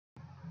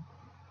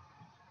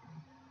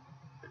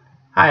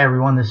Hi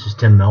everyone, this is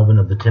Tim Melvin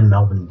of the Tim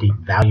Melvin Deep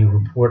Value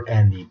Report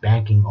and the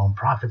Banking on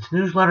Profits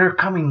newsletter,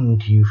 coming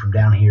to you from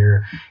down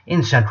here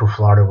in Central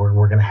Florida, where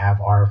we're going to have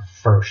our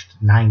first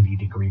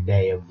 90-degree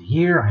day of the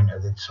year. I know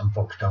that some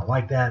folks don't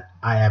like that.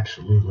 I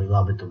absolutely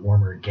love it. The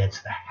warmer it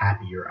gets, the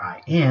happier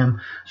I am.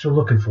 So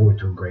looking forward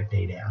to a great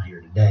day down here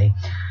today.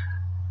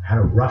 Had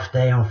a rough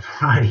day on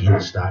Friday in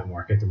the stock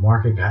market. The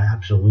market got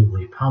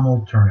absolutely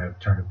pummeled, turned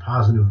a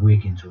positive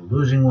week into a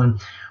losing one.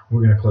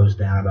 We're going to close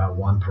down about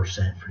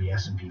 1% for the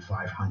S&P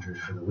 500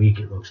 for the week,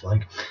 it looks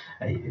like.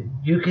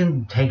 You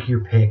can take your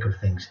pick of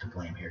things to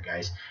blame here,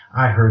 guys.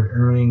 I heard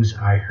earnings.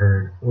 I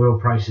heard oil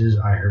prices.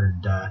 I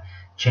heard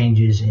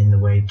changes in the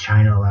way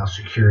China allows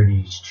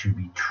securities to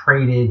be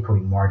traded,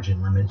 putting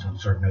margin limits on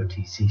certain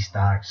OTC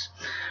stocks.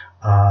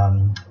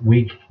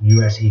 Weak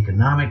U.S.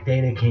 economic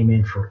data came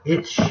in for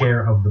its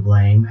share of the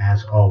blame,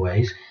 as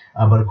always.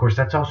 But of course,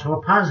 that's also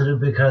a positive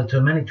because to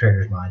many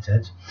traders'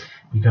 mindsets,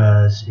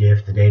 because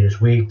if the data is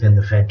weak, then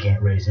the Fed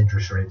can't raise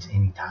interest rates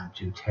anytime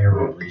too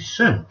terribly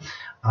soon.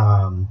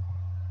 I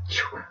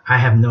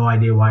have no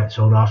idea why it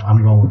sold off.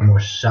 I'm going with more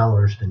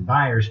sellers than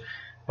buyers.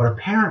 But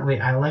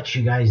apparently, I let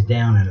you guys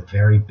down in a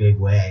very big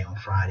way on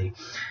Friday.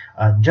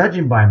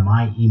 Judging by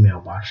my email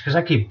box, because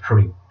I keep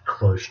pretty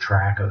close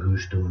track of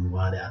who's doing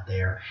what out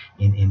there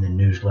in the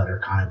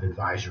newsletter kind of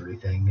advisory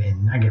thing,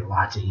 and I get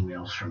lots of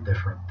emails from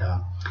different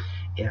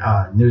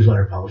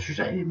newsletter publishers,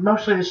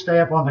 mostly to stay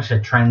up on, like I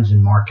said, trends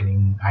and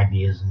marketing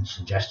ideas and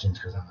suggestions,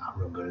 because I'm not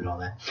real good at all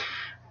that.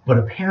 But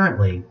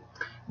apparently,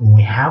 when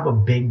we have a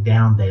big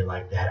down day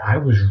like that, I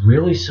was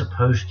really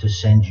supposed to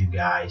send you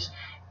guys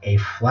a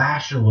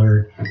flash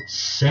alert,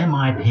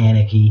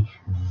 semi-panicky,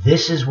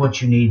 this is what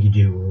you need to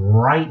do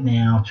right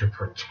now to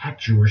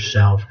protect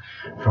yourself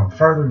from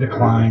further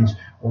declines,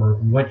 or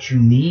what you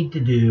need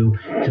to do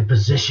to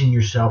position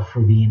yourself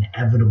for the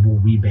inevitable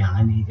rebound.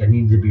 I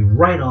need to be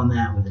right on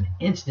that with an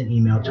instant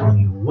email telling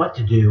you what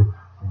to do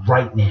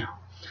right now.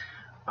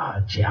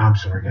 I'm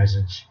sorry, guys.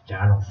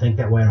 I don't think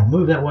that way. I don't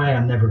move that way.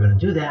 I'm never going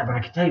to do that. But I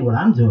can tell you what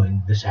I'm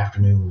doing this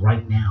afternoon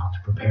right now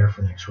to prepare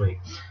for next week.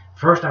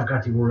 First, I've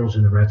got the Orioles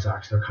and the Red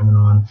Sox. They're coming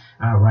on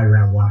right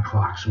around 1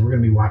 o'clock. So we're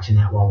going to be watching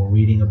that while we're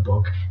reading a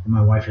book. And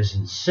my wife has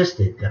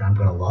insisted that I'm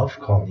going to love,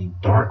 called The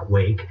Dark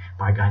Wake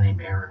by a guy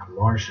named Eric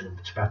Larson.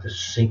 It's about the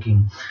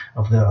sinking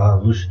of the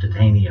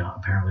Lusitania,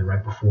 apparently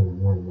right before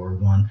World War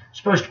I.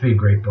 Supposed to be a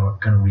great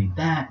book. Going to read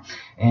that.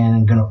 And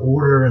I'm going to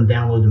order and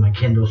download it to my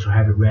Kindle, so I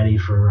have it ready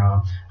for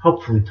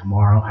hopefully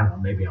tomorrow. I don't know.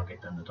 Maybe I'll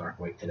get done The Dark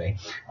Wake today.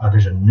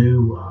 There's a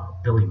new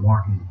Billy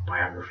Martin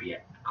biography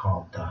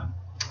called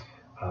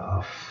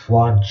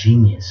Flawed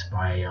Genius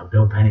by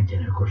Bill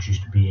Pennington, who of course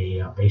used to be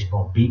a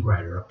baseball beat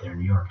writer up there in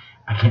New York.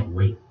 I can't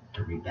wait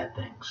to read that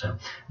thing. So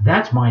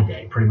that's my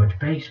day. Pretty much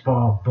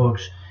baseball,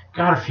 books,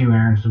 got a few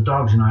errands. The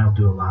dogs and I will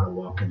do a lot of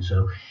walking.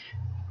 So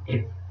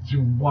if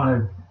you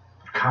want to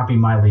copy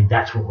my lead,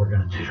 that's what we're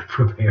going to do to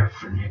prepare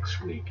for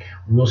next week.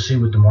 We'll see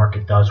what the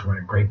market does. We're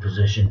in a great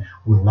position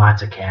with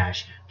lots of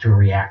cash to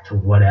react to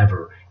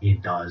whatever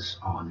it does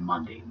on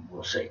Monday.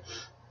 We'll see.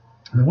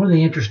 And one of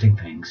the interesting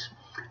things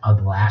of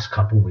the last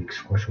couple of weeks,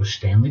 of course, was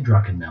Stanley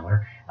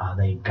Druckenmiller.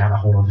 They got a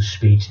hold of a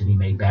speech that he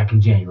made back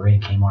in January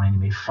and came on and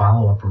he made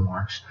follow-up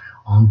remarks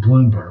on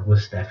Bloomberg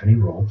with Stephanie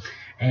Roll.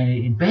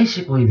 And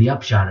basically the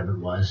upshot of it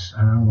was,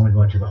 I don't want to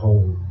go into the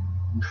whole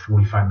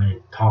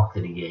 45-minute talk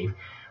that he gave,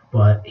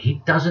 but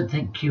he doesn't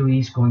think QE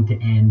is going to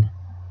end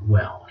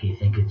well. He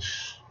thinks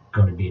it's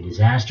going to be a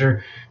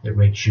disaster, that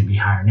rates should be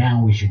higher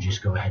now, we should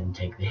just go ahead and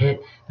take the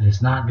hit, and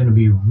it's not going to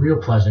be real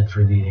pleasant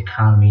for the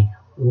economy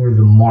or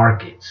the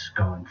markets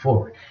going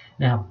forward.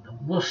 Now,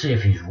 we'll see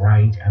if he's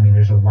right. I mean,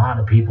 there's a lot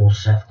of people,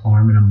 Seth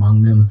Klarman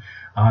among them,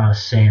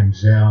 Sam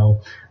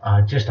Zell,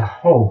 just a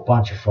whole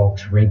bunch of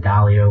folks. Ray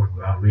Dalio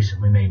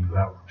recently made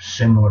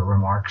similar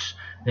remarks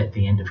that at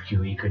the end of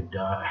QE could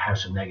have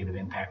some negative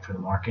impact for the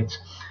markets.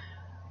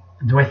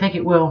 Do I think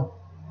it will?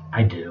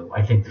 I do.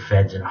 I think the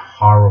Fed's in a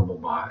horrible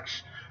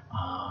box.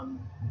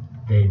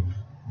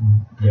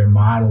 Their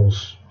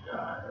models,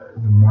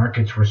 the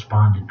markets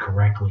responded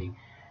correctly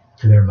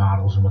to their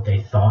models and what they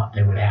thought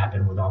that would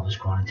happen with all this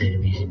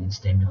quantitative easing and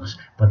stimulus,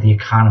 but the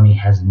economy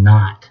has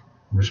not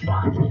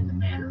responded in the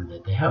manner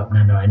that they hoped.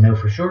 Now, do I know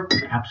for sure?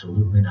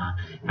 Absolutely not.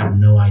 I have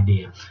no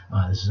idea.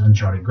 This is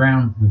uncharted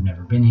ground. We've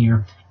never been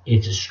here.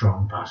 It's a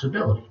strong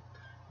possibility.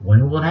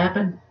 When will it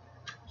happen?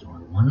 There's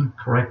only one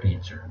correct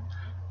answer.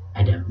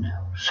 I don't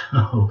know.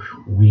 So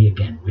we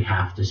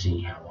have to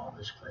see how all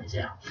this plays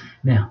out.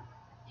 Now,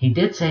 he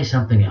did say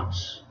something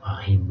else.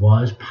 He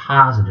was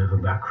positive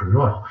about crude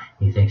oil.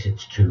 He thinks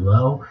it's too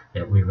low,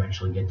 that we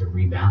eventually get the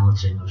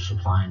rebalancing of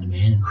supply and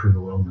demand and crude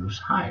oil moves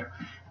higher.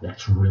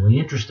 That's really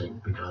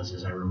interesting because,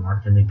 as I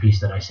remarked in the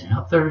piece that I sent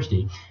out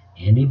Thursday,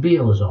 Andy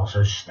Beal is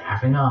also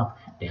staffing up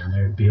down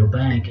there at Beal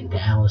Bank in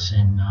Dallas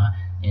and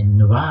in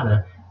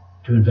Nevada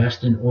to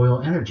invest in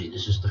oil energy.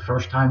 This is the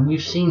first time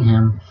we've seen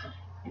him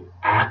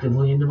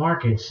actively in the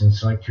market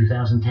since like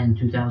 2010,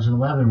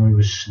 2011, when he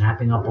was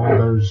snapping up all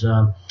those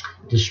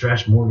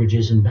distressed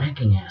mortgages and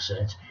banking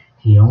assets.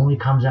 He only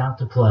comes out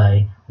to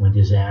play when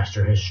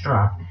disaster has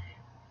struck.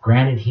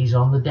 Granted, he's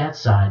on the debt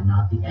side,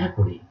 not the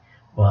equity,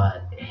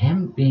 but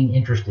him being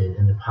interested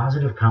in the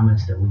positive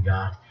comments that we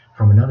got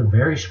from another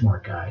very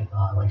smart guy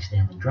like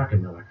Stanley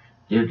Druckenmiller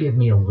do give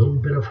me a little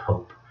bit of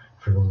hope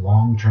for the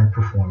long-term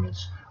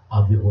performance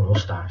of the oil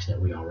stocks that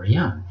we already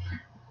own.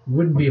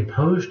 Wouldn't be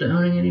opposed to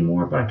owning any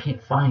more, but I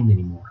can't find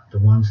any more. The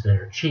ones that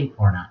are cheap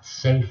are not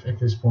safe at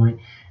this point,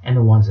 and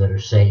the ones that are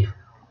safe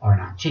are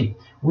not cheap.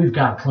 We've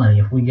got plenty.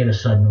 If we get a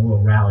sudden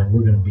oil rally,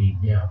 we're going to be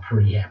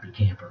pretty happy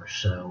campers.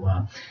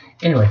 So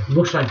anyway,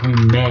 looks like we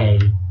may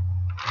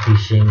be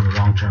seeing the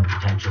long-term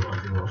potential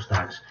of the oil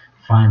stocks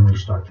finally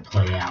start to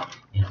play out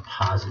in a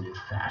positive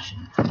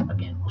fashion.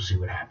 Again, we'll see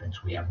what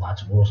happens. We have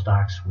lots of oil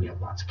stocks. We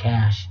have lots of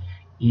cash.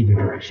 Either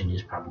direction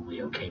is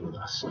probably okay with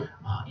us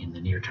in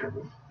the near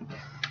term.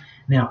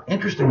 Now,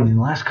 interestingly, in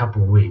the last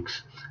couple of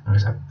weeks,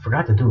 I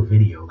forgot to do a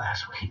video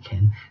last week,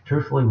 and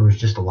truthfully, there was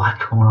just a lot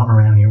going on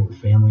around here with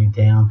family in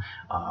town,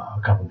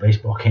 a couple of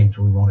baseball games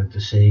we wanted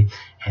to see,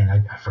 and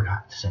I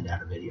forgot to send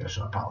out a video,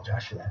 so I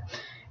apologize for that.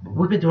 But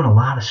we've been doing a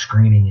lot of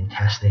screening and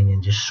testing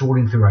and just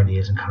sorting through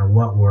ideas and kind of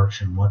what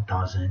works and what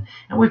doesn't,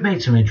 and we've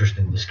made some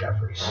interesting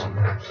discoveries.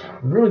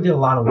 We really did a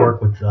lot of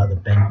work with the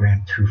Ben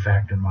Graham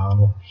two-factor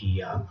model.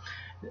 He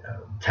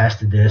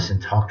tested this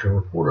and talked to a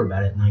reporter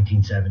about it in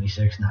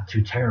 1976, not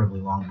too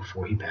terribly long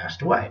before he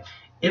passed away.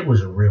 It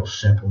was a real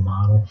simple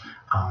model.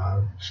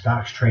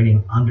 Stocks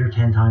trading under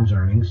 10 times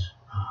earnings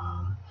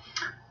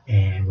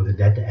and with a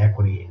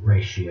debt-to-equity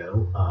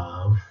ratio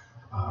of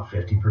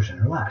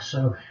 50% or less.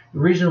 So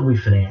reasonably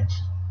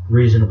financed,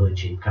 reasonably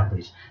cheap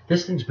companies.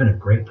 This thing's been a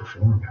great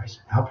performer, guys.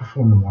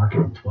 Outperformed the market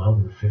in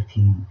 12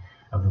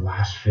 of the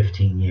last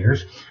 15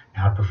 years.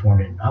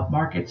 Outperformed it in up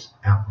markets,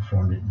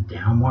 outperformed it in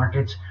down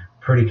markets.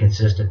 Pretty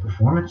consistent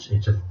performance.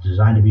 It's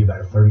designed to be about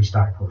a 30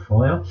 stock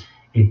portfolio.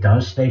 It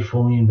does stay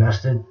fully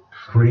invested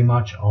pretty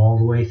much all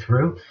the way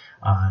through.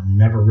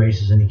 Never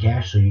raises any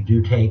cash, so you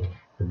do take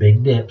the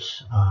big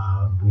dips.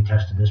 We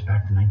tested this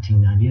back to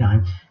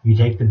 1999. You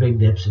take the big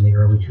dips in the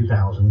early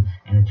 2000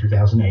 and in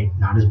 2008.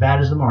 Not as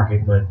bad as the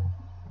market, but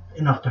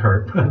enough to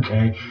hurt.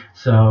 Okay,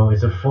 so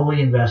it's a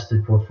fully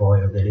invested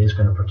portfolio that is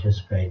going to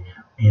participate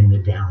in the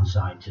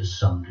downside to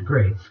some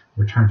degree.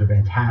 Returns are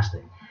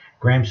fantastic.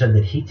 Graham said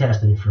that he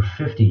tested it for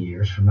 50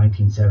 years, from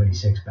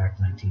 1976 back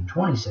to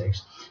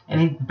 1926,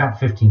 and about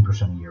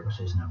 15% a year was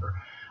his number.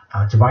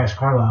 Tobias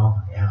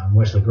Carlisle and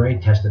Wesley Gray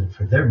tested it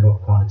for their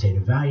book,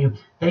 Quantitative Value.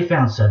 They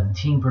found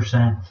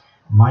 17%.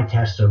 My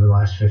tests over the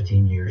last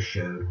 15 years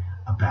showed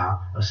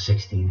about a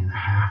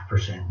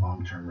 16.5%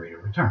 long-term rate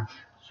of return.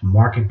 It's a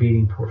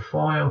market-beating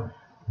portfolio.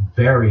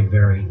 Very,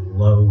 very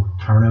low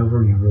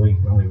turnover. You really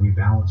only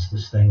rebalance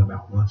this thing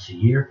about once a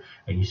year,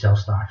 and you sell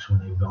stocks when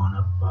they've gone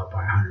up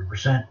by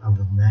 100%. Other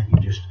than that, you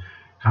just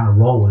kind of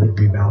roll with it,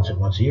 rebalance it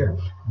once a year.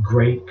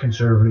 Great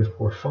conservative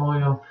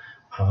portfolio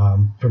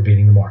for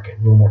beating the market.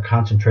 A little more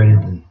concentrated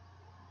than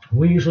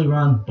we usually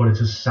run, but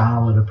it's a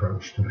solid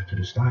approach to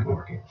the stock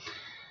market.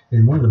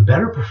 And one of the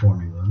better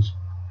performing ones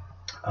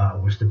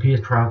was the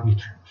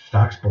Piotrowski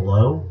stocks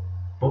below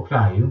book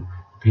value,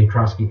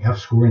 Piotrowski F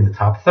score in the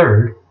top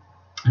third,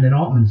 and an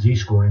Altman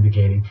Z-score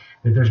indicating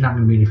that there's not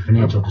going to be any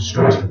financial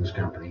distress for this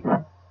company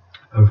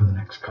over the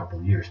next couple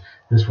of years.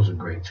 This was a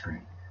great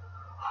screen.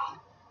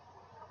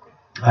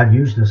 I've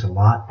used this a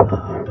lot, but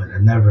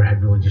I've never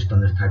had really just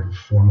done this type of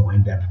formal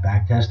in-depth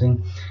back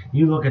testing.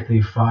 You look at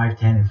the 5,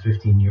 10, and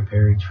 15-year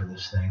periods for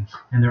this thing,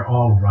 and they're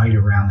all right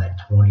around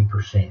that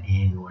 20%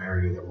 annual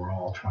area that we're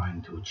all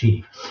trying to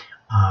achieve.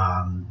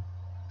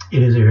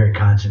 It is a very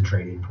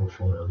concentrated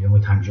portfolio. The only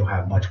times you'll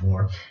have much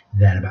more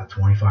than about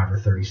 25 or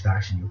 30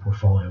 stocks in your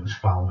portfolio is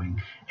following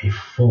a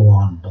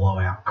full-on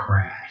blowout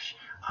crash,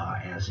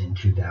 as in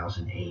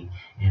 2008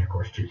 and, of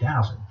course,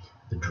 2000.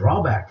 The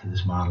drawback to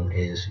this model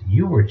is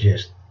you were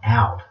just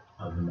out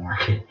of the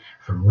market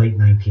from late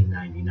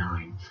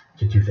 1999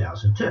 to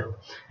 2002.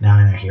 Now,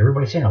 I hear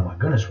everybody saying, oh, my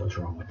goodness, what's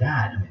wrong with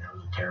that? I mean, that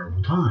was a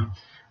terrible time.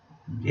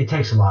 It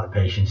takes a lot of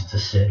patience to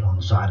sit on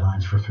the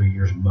sidelines for 3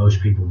 years. Most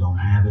people don't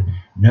have it.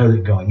 Know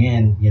that going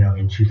in,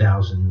 in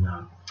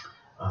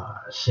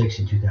 2006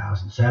 and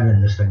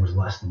 2007, this thing was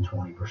less than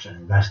 20%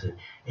 invested.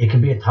 It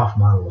can be a tough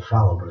model to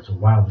follow, but it's a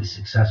wildly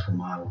successful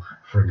model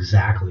for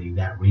exactly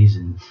that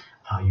reason.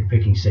 You're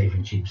picking safe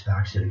and cheap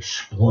stocks that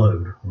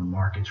explode when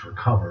markets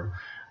recover,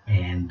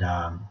 and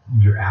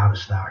you're out of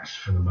stocks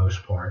for the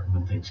most part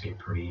when things get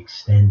pretty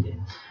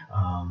extended.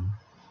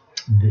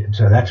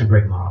 So that's a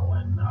great model,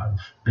 and I've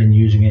been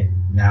using it.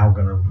 Now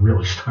going to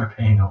really start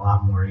paying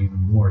even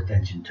more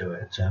attention to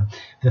it. So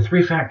the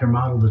three-factor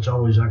model, that's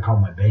always I call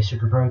my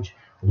basic approach: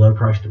 low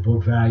price to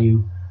book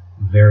value,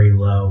 very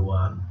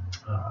low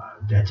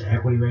debt to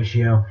equity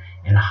ratio,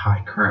 and a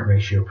high current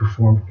ratio,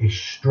 performed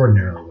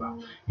extraordinarily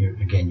well.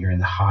 You're in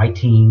the high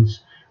teens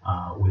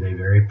with a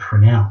very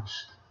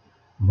pronounced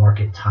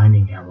market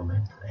timing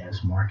element.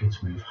 As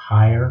markets move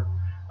higher,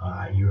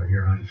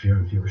 you're owning fewer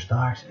and fewer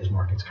stocks. As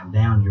markets come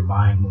down, you're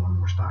buying more and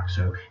more stocks.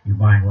 So you're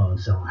buying low and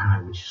selling high,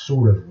 which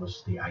sort of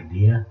was the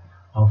idea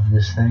of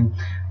this thing.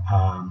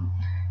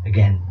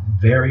 Again,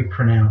 very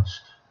pronounced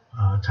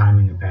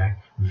timing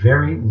impact.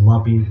 Very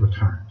lumpy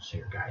returns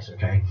here, guys.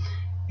 Okay,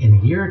 in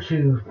a year or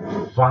two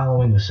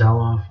following the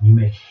sell-off, you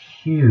make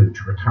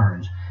huge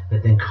returns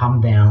that then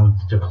come down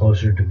to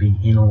closer to be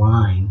in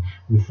line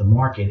with the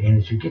market. And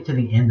as you get to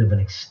the end of an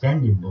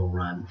extended bull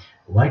run,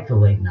 like the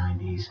late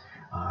 90s,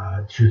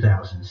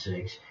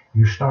 2006,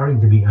 you're starting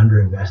to be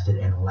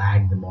underinvested and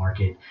lag the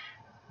market,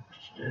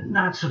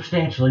 not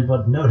substantially,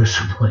 but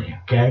noticeably.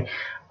 Okay.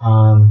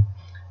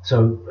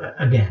 So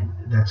again,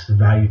 that's the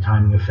value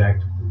timing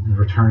effect. The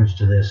returns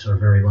to this are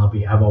very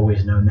lumpy. I've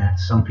always known that.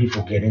 Some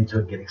people get into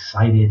it, get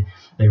excited.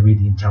 They read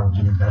The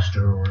Intelligent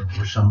Investor or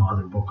some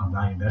other book on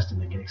value investing.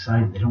 They get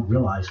excited. They don't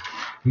realize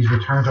these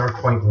returns are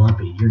quite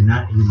lumpy. You're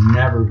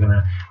never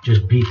gonna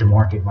just beat the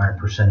market by a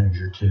percentage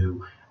or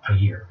two a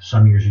year.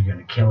 Some years you're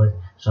gonna kill it.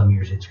 Some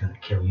years it's gonna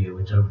kill you.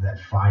 It's over that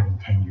 5 and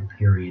 10 year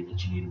period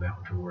that you need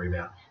to worry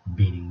about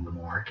beating the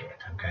market.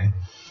 Okay.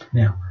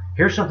 Now,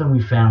 here's something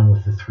we found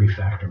with the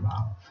 3-factor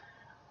model.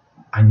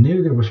 I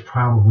knew there was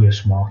probably a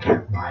small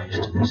cap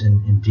bias to this,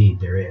 and indeed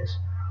there is.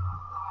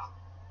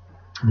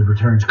 The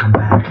returns come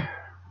back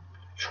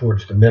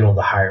towards the middle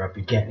the higher up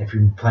you get. And if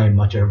you're playing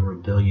much over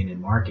 $1 billion in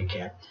market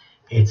cap,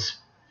 you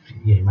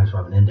might as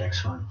well have an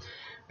index fund.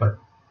 But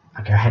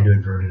I had to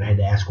invert it. I had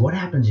to ask, what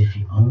happens if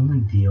you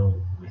only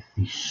deal with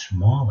the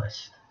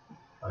smallest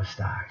of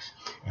stocks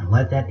and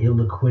let that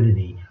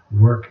illiquidity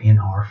work in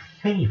our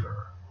favor?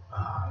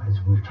 As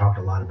we've talked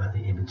a lot about the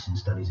Ibbotson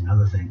studies and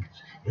other things,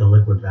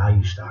 illiquid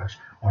value stocks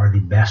are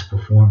the best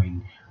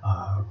performing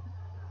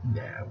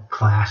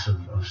class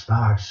of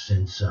stocks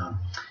since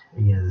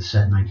the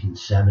set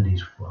 1970s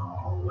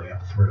all the way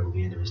up through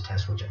the end of his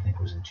test, which I think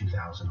was in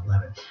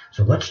 2011.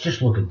 So let's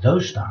just look at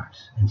those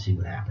stocks and see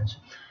what happens.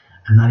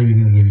 I'm not even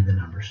going to give you the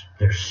numbers.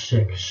 They're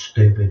sick,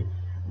 stupid,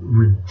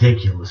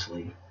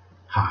 ridiculously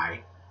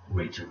high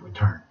rates of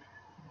return.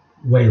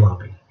 Way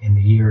lumpy. In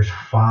the years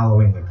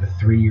following, like the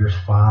 3 years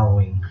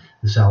following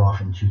the sell-off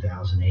in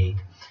 2008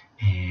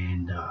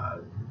 and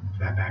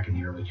back in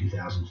the early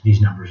 2000s, these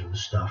numbers are the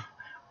stuff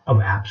of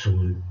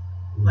absolute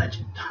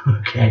legend.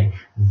 Okay,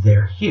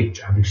 they're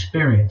huge. I've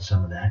experienced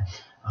some of that,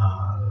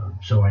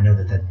 so I know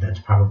that's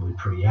probably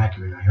pretty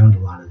accurate. I owned a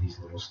lot of these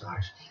little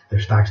stocks. They're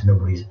stocks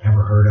nobody's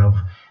ever heard of,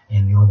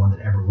 and the only one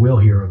that ever will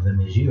hear of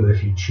them is you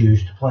if you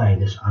choose to play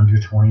this under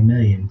 20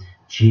 million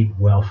cheap,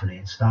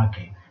 well-financed stock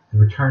game. The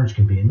returns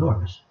can be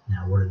enormous.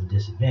 Now, what are the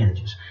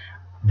disadvantages?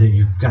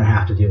 You're going to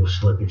have to deal with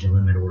slippage and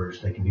limit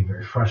orders. They can be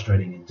very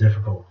frustrating and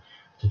difficult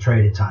to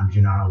trade at times.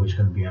 You're not always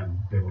going to be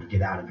able to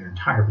get out of your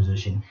entire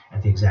position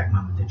at the exact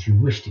moment that you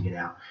wish to get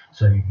out.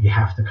 So you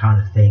have to kind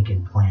of think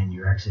and plan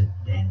your exit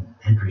and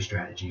entry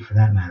strategy, for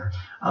that matter,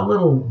 a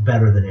little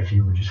better than if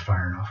you were just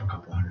firing off a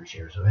couple hundred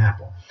shares of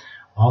Apple.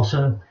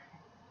 Also,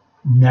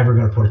 never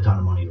going to put a ton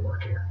of money to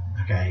work here.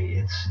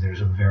 Okay,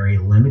 there's a very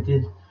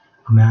limited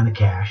amount of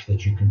cash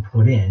that you can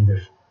put in.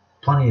 There's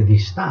plenty of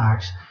these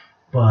stocks,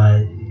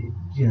 but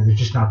there's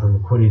just not the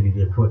liquidity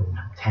to put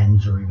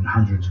tens or even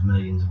hundreds of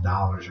millions of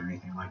dollars or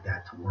anything like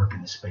that to work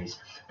in the space.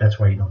 That's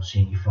why you don't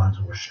see any funds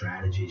or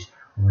strategies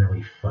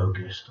really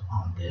focused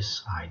on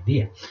this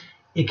idea.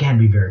 It can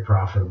be very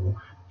profitable.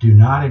 Do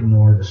not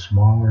ignore the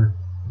smaller,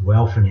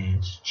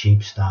 well-financed,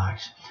 cheap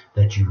stocks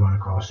that you run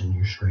across in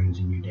your screens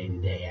in your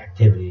day-to-day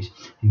activities.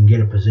 You can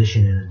get a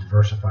position in a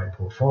diversified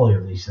portfolio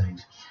of these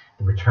things.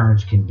 The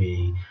returns can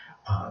be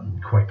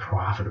quite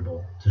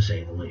profitable, to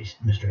say the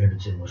least. Mr.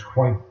 Ibbotson was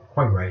quite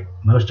right.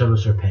 Most of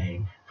us are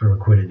paying for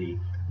liquidity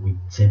we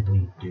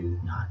simply do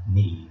not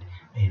need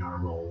in our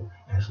role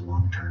as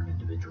long-term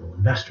individual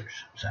investors.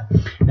 So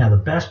now the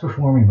best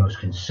performing, most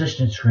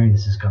consistent screen,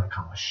 this is going to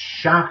come a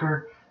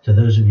shocker to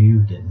those of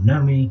you that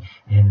know me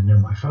and know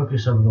my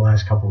focus over the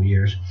last couple of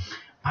years.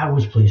 I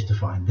was pleased to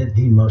find that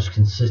the most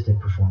consistent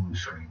performing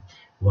screen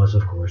was,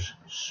 of course,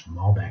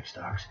 small bank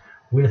stocks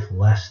with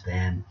less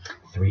than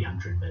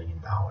 $300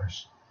 million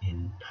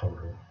in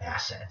total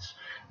assets.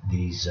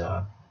 These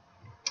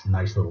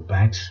nice little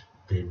banks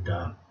did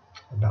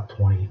about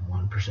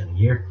 21% a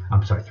year.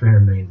 I'm sorry,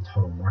 300 million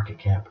total market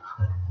cap.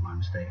 My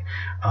mistake.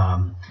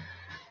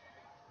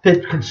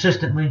 Did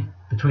consistently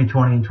between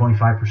 20 and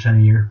 25%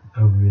 a year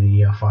over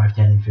the 5,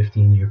 10, and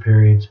 15-year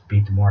periods.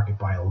 Beat the market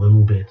by a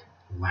little bit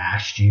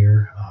last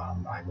year.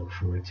 I look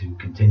forward to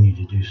continue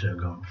to do so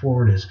going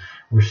forward as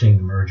we're seeing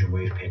the merger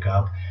wave pick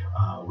up.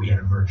 We had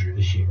a merger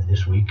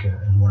this week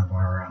in one of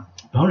our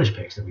bonus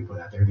picks that we put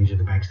out there. These are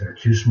the banks that are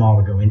too small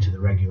to go into the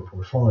regular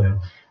portfolio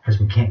because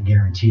we can't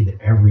guarantee that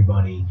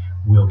everybody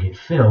will get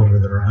filled or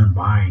that our own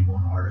buying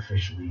won't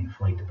artificially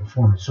inflate the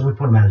performance. So we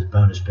put them out as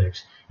bonus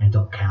picks and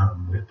don't count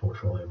them with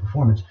portfolio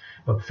performance.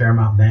 But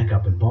Fairmount Bank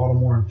up in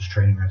Baltimore was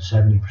trading around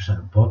 70%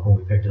 of book when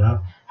we picked it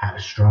up. Had a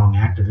strong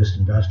activist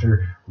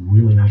investor,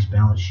 really nice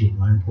balance sheet and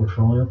loan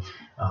portfolio.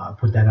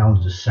 Put that out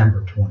on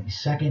December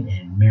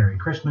 22nd, and Merry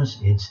Christmas.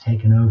 It's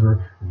taken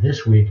over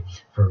this week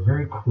for a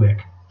very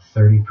quick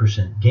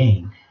 30%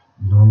 gain.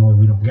 Normally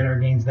we don't get our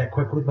gains that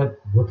quickly, but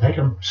we'll take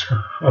them.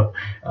 So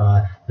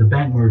the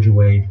bank merger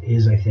wave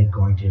is, I think,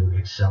 going to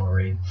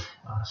accelerate.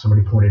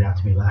 Somebody pointed out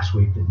to me last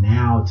week that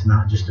now it's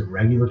not just the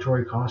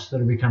regulatory costs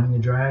that are becoming a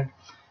drag,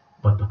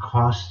 but the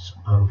costs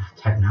of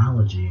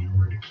technology in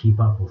order to keep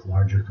up with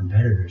larger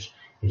competitors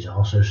is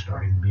also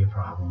starting to be a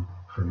problem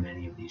for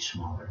many of these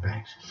smaller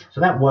banks.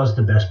 So that was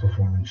the best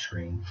performing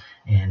screen.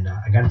 And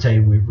I got to tell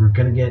you, we're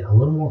going to get a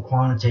little more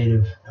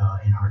quantitative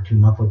in our 2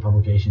 monthly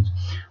publications.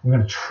 We're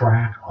going to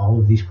track all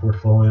of these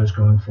portfolios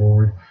going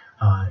forward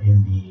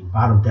in the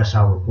bottom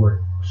decile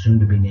report, soon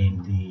to be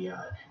named the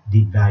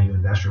Deep Value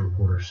Investor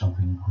Report or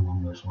something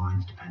along those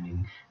lines,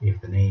 depending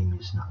if the name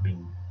is not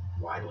being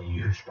widely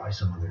used by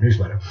some other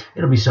newsletter.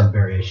 It'll be some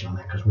variation on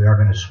that because we are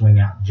going to swing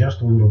out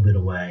just a little bit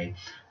away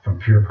from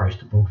pure price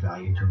to book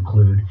value to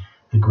include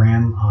the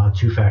Graham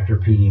two-factor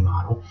PE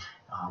model.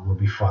 We'll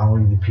be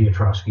following the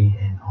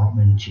Piotrowski and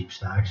Altman cheap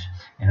stocks,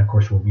 and of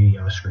course we'll be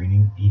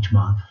screening each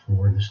month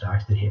for the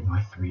stocks that hit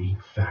my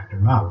 3-factor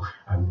model.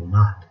 I will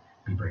not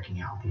be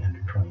breaking out the under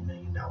 $20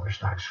 million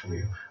stocks for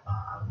you.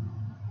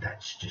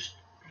 That's just,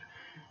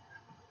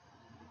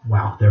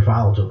 wow, they're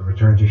volatile. The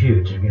returns are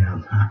huge. Again,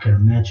 I'm not going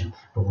to mention,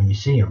 but when you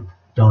see them,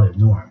 don't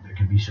ignore them. There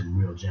can be some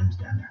real gems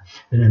down there.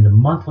 Then in the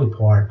monthly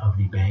part of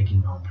the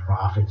banking on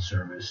profit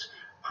service,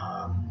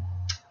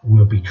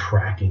 we'll be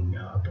tracking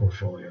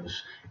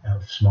portfolios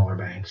of smaller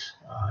banks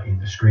in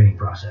the screening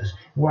process.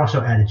 We're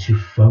also added 2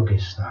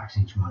 focus stocks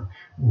each month,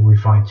 where we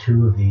find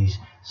 2 of these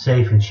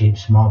safe and cheap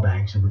small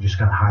banks, and we're just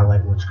going to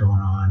highlight what's going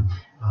on,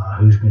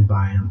 who's been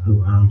buying them,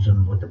 who owns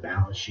them, what the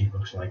balance sheet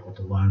looks like, what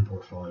the loan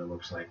portfolio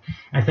looks like.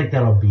 And I think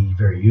that'll be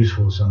very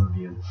useful to some of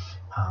you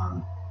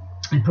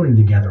in putting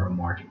together a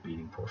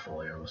market-beating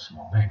portfolio of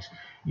small banks.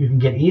 You can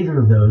get either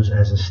of those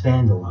as a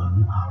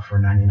standalone for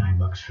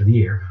 $99 for the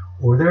year,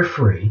 or they're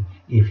free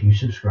if you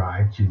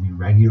subscribe to the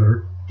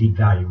regular Deep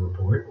Value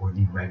Report or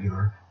the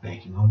regular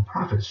Banking on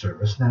Profit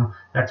service. Now,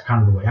 that's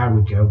kind of the way I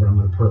would go, but I'm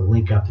going to put a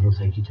link up that will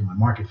take you to my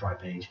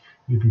MarketFi page.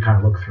 You can kind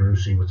of look through,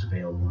 see what's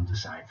available, and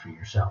decide for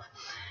yourself.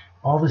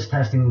 All this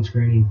testing and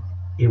screening,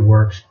 it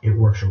works. It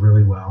works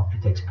really well.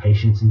 It takes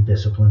patience and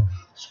discipline,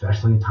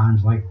 especially in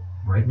times like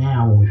right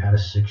now when we've had a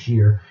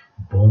 6-year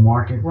bull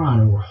market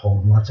run and we're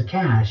holding lots of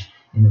cash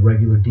in the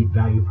regular deep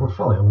value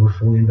portfolio. We're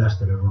fully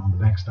invested over on the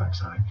bank stock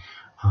side.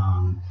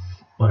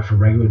 But for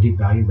regular deep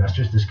value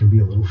investors, this can be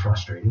a little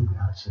frustrating.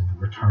 So the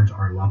returns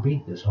are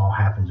lumpy. This all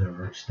happens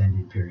over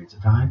extended periods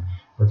of time,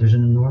 but there's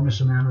an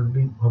enormous amount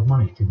of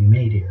money to be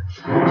made here.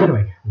 So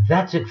anyway,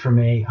 that's it for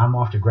me. I'm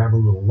off to grab a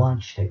little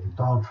lunch, take the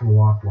dog for a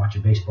walk, watch a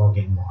baseball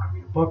game while I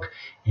read a book,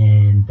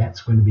 and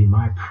that's going to be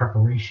my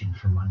preparation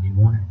for Monday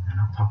morning. And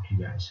I'll talk to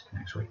you guys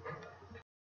next week.